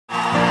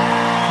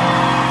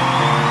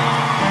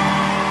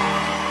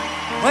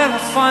when I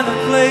find a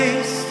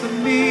place for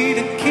me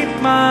to keep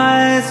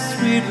my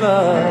sweet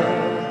love,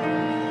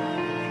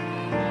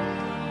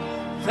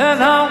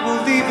 then I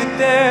will leave it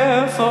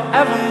there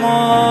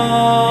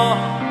forevermore.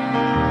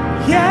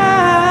 Yeah,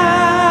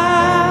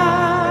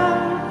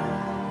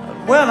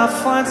 when I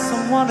find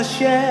someone to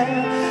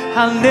share,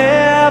 I'll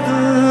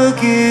never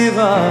give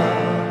up.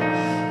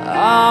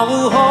 I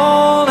will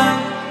hold and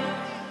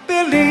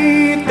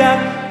believe that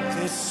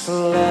this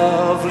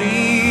love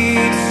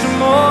leads to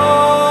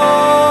more.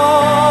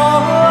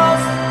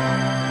 Love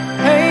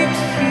ain't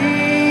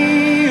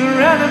here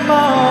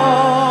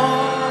anymore.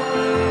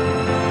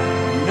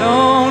 No,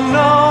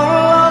 no,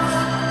 love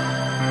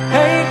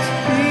ain't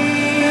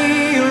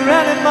here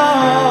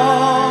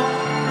anymore.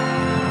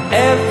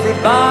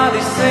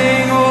 Everybody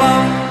sing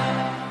love.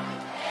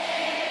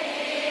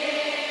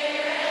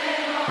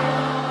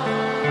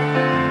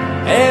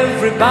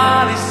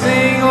 Everybody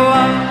sing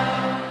love.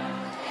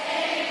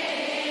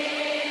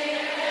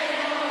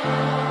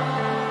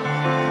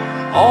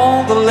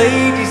 All the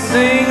ladies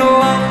sing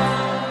love.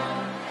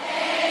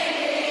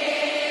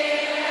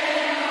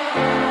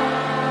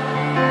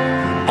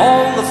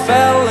 All the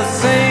fellas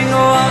sing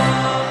love.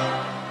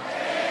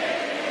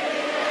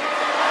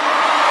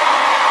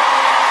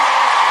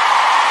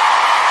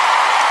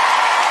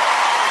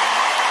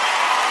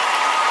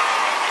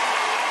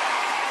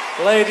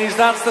 Ladies,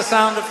 that's the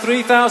sound of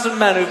 3,000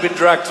 men who've been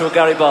dragged to a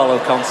Gary Barlow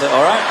concert,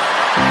 all right?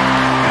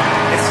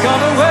 It's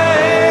gone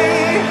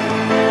away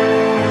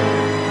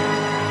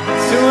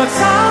to a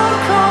town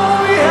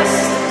called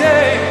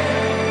yesterday.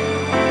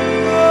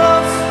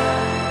 Love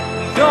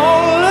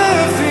don't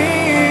live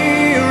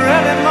here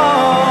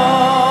anymore.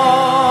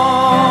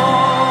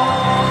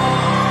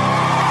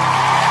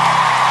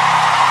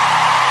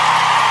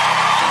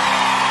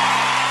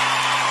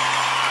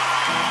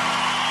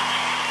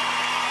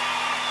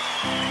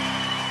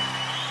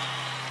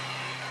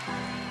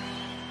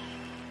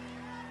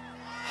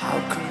 How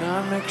can I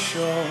make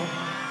sure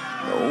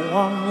no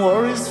one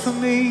worries for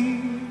me?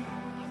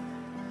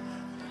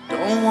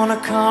 Don't want a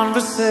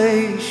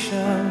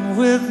conversation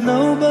with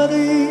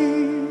nobody,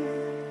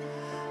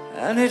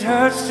 and it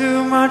hurts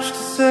too much to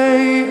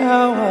say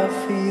how I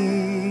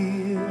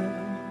feel.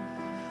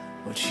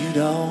 What you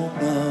don't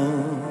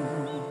know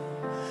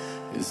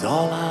is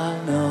all I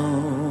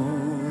know.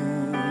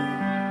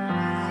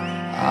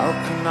 How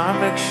can I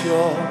make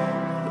sure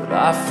that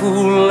I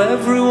fool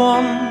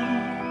everyone?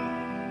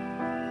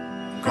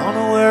 I'm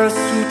gonna wear a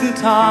suit and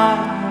tie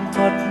and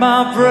put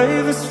my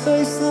bravest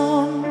face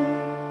on.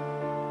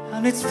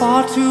 And it's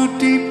far too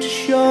deep to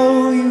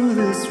show you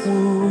this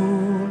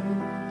wound.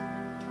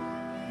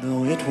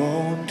 No, it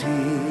won't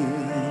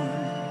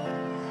heal,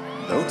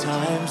 no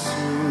time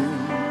soon.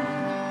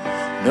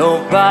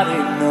 Nobody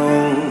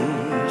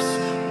knows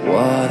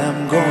what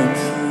I'm going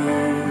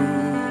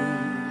through,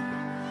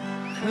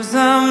 'cause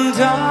I'm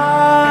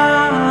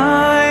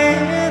dying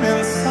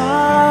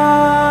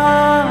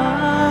inside.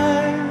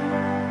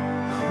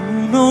 Who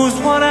knows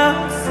what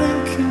I'm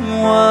thinking,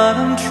 what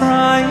I'm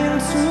trying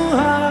to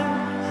hide?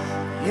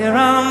 Here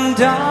I'm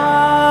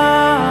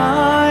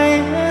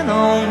dying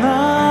all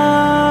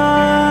night,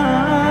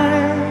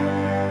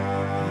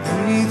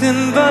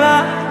 breathing but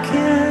I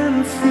can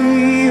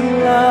feel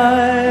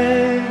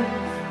life,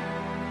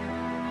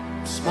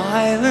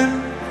 smiling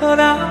but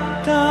I'm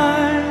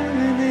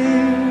dying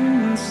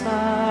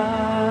inside.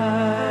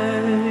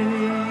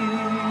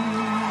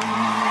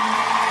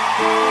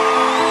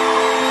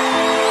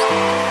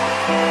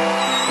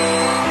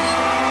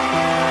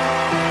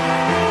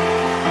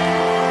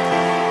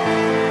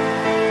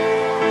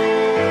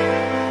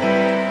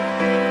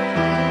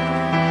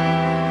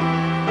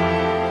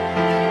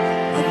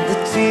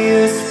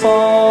 Tears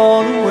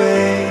fall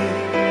away,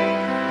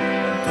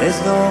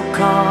 there's no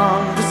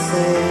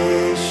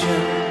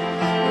conversation,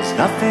 there's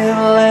nothing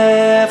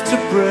left to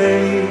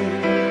break.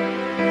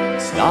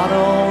 It's not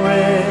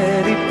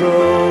already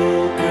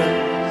broken.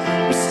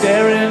 We're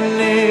staring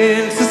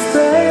into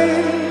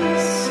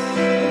space,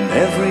 and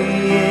every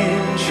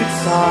inch of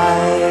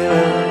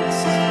silence,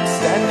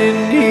 standing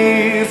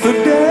here for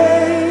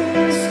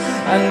days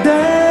and days.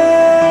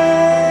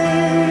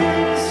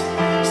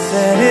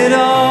 Said it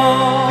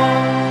all,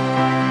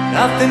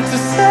 nothing to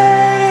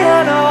say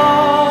at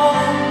all,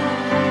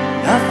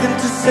 nothing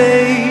to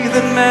say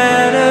that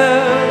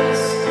matters.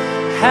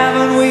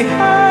 Haven't we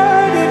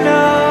heard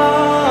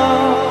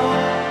enough?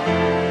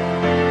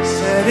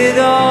 Said it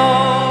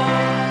all,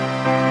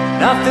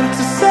 nothing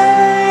to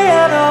say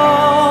at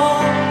all,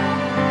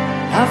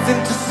 nothing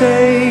to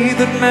say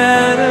that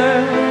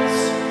matters.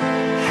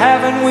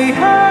 Haven't we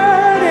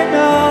heard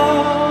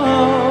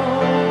enough?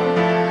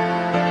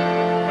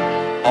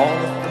 All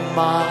of the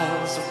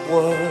miles of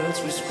words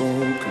we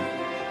spoken,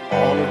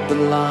 all of the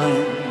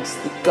lines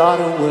that got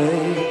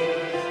away,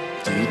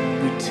 didn't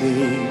we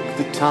take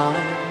the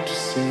time to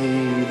say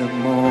them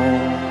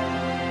all?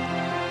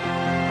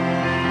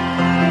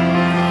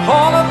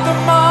 All of the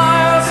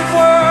miles of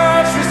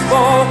words we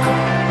spoken,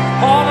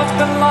 all of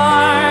the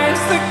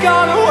lines that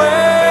got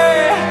away,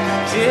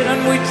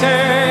 didn't we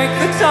take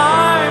the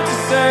time to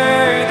say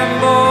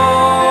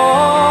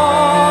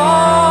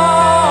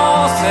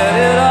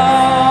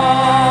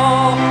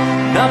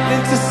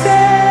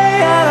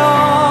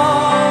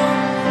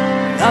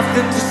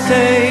nothing to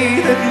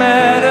say that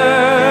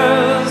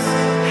matters.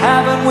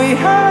 Haven't we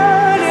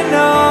heard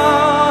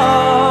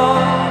enough?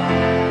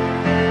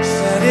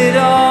 Said it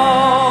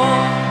all.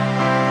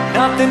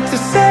 Nothing to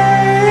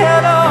say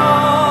at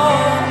all.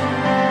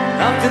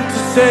 Nothing to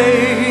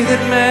say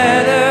that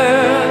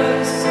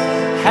matters.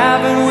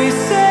 Haven't we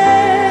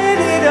said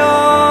it all?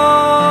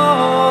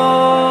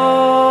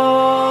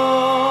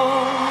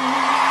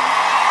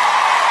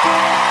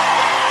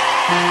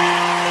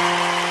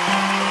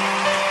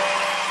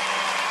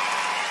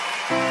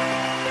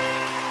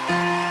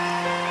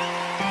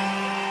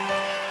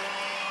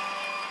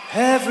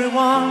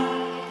 Everyone,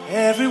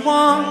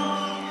 everyone,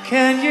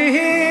 can you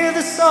hear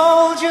the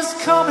soldiers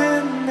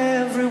coming?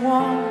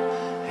 Everyone,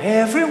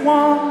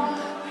 everyone,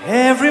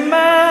 every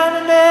man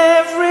and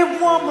every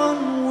woman,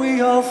 we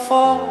all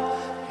fall.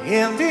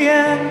 In the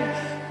end,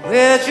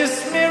 we're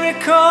just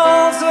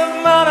miracles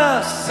of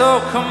manner. So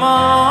come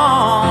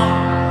on,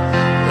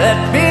 let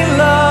me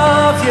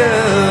love you.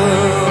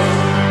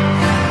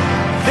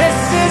 This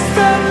is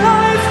the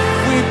life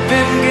we've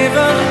been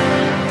given.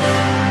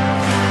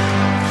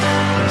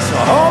 So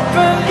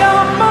open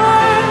your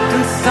mind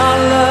and start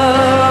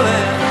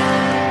loving.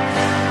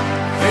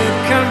 We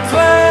can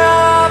play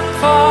our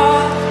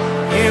part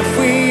if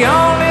we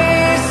only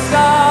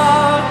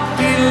start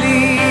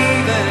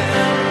believing.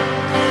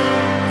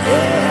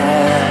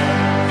 Yeah.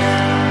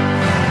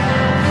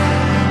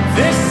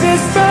 This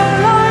is the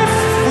life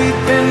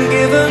we've been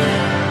given.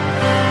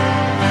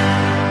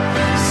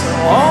 So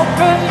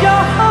open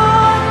your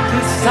heart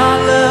and start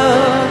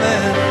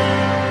loving.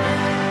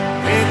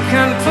 We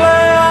can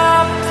play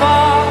our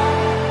part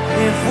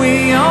if we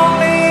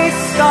only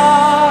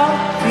start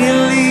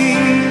believing.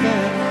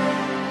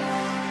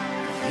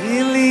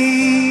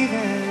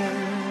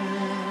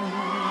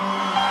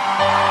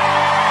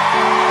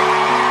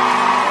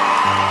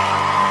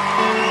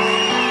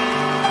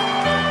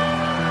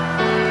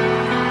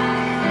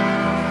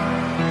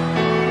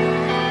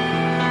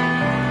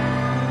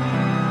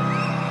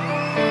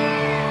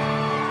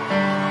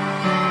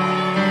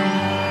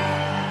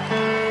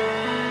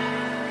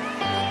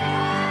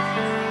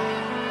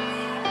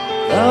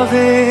 Love,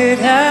 it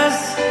has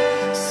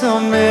so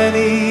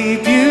many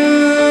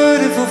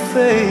beautiful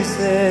faces,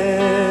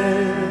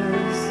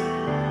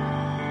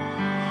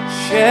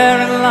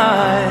 sharing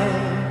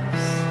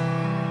lives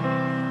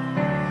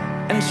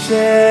and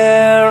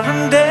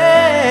sharing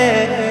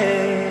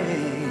days.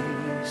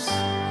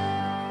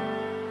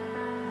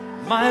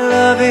 My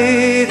love,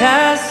 it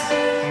has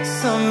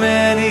so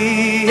many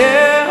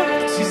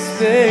empty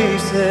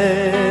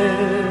spaces.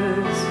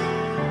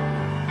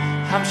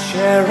 I'm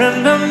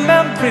sharing a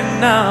memory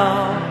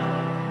now.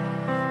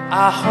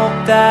 I hope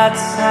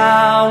that's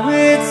how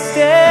it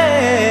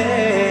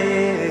stays.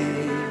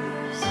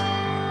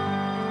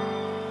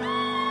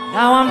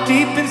 Now I'm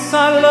deep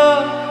inside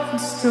love and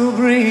still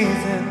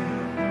breathing.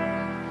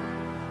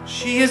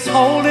 She is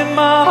holding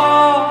my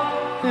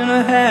heart in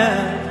her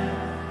hand.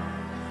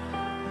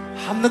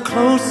 I'm the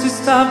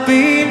closest I've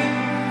been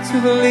to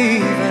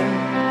believing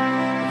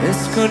this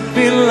could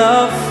be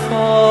love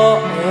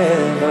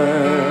forever.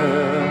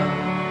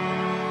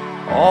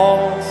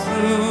 All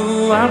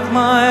throughout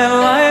my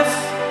life,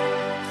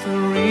 the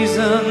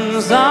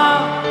reasons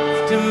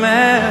I've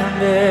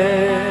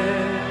demanded,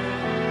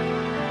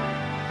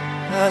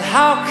 but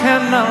how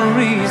can I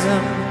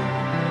reason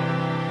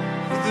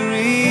with the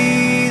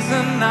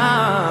reason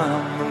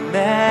I'm a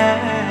man?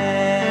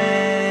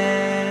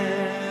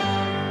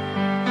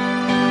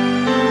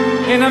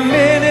 In a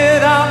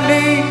minute I'll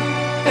need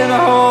in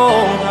a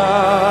holder.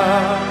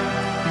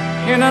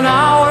 In an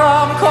hour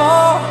I'm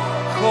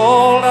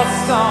cold as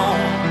stone.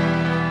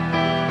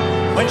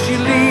 When she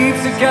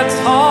leaves it gets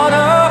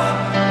harder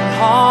and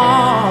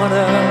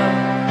harder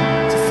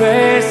to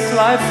face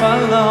life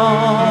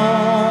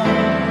alone.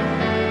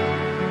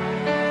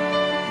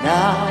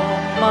 Now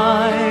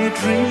my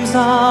dreams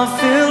are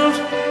filled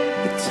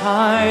with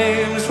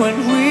times when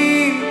we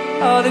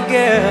are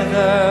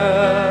together.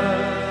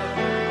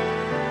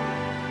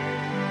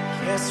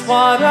 Guess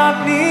what I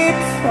need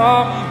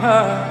from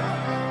her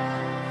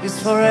is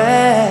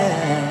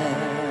forever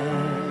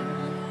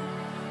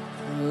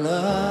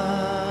love.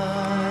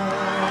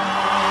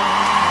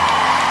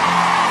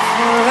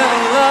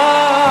 Forever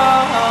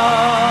love.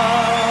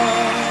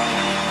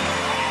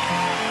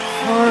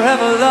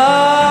 Forever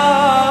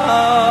love.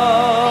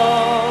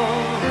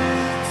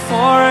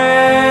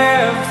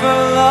 Forever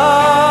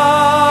love.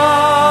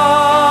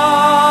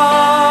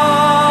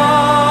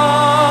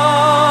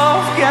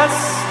 Guess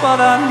what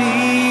I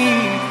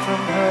need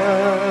from her.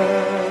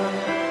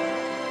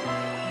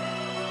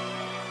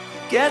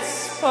 Guess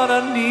what I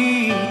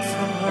need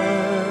from her.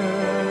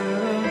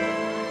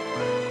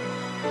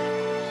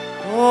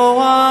 Oh,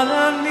 what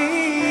I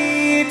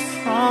need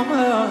from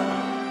her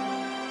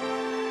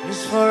is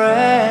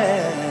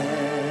forever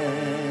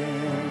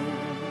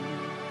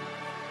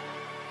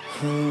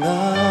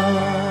love.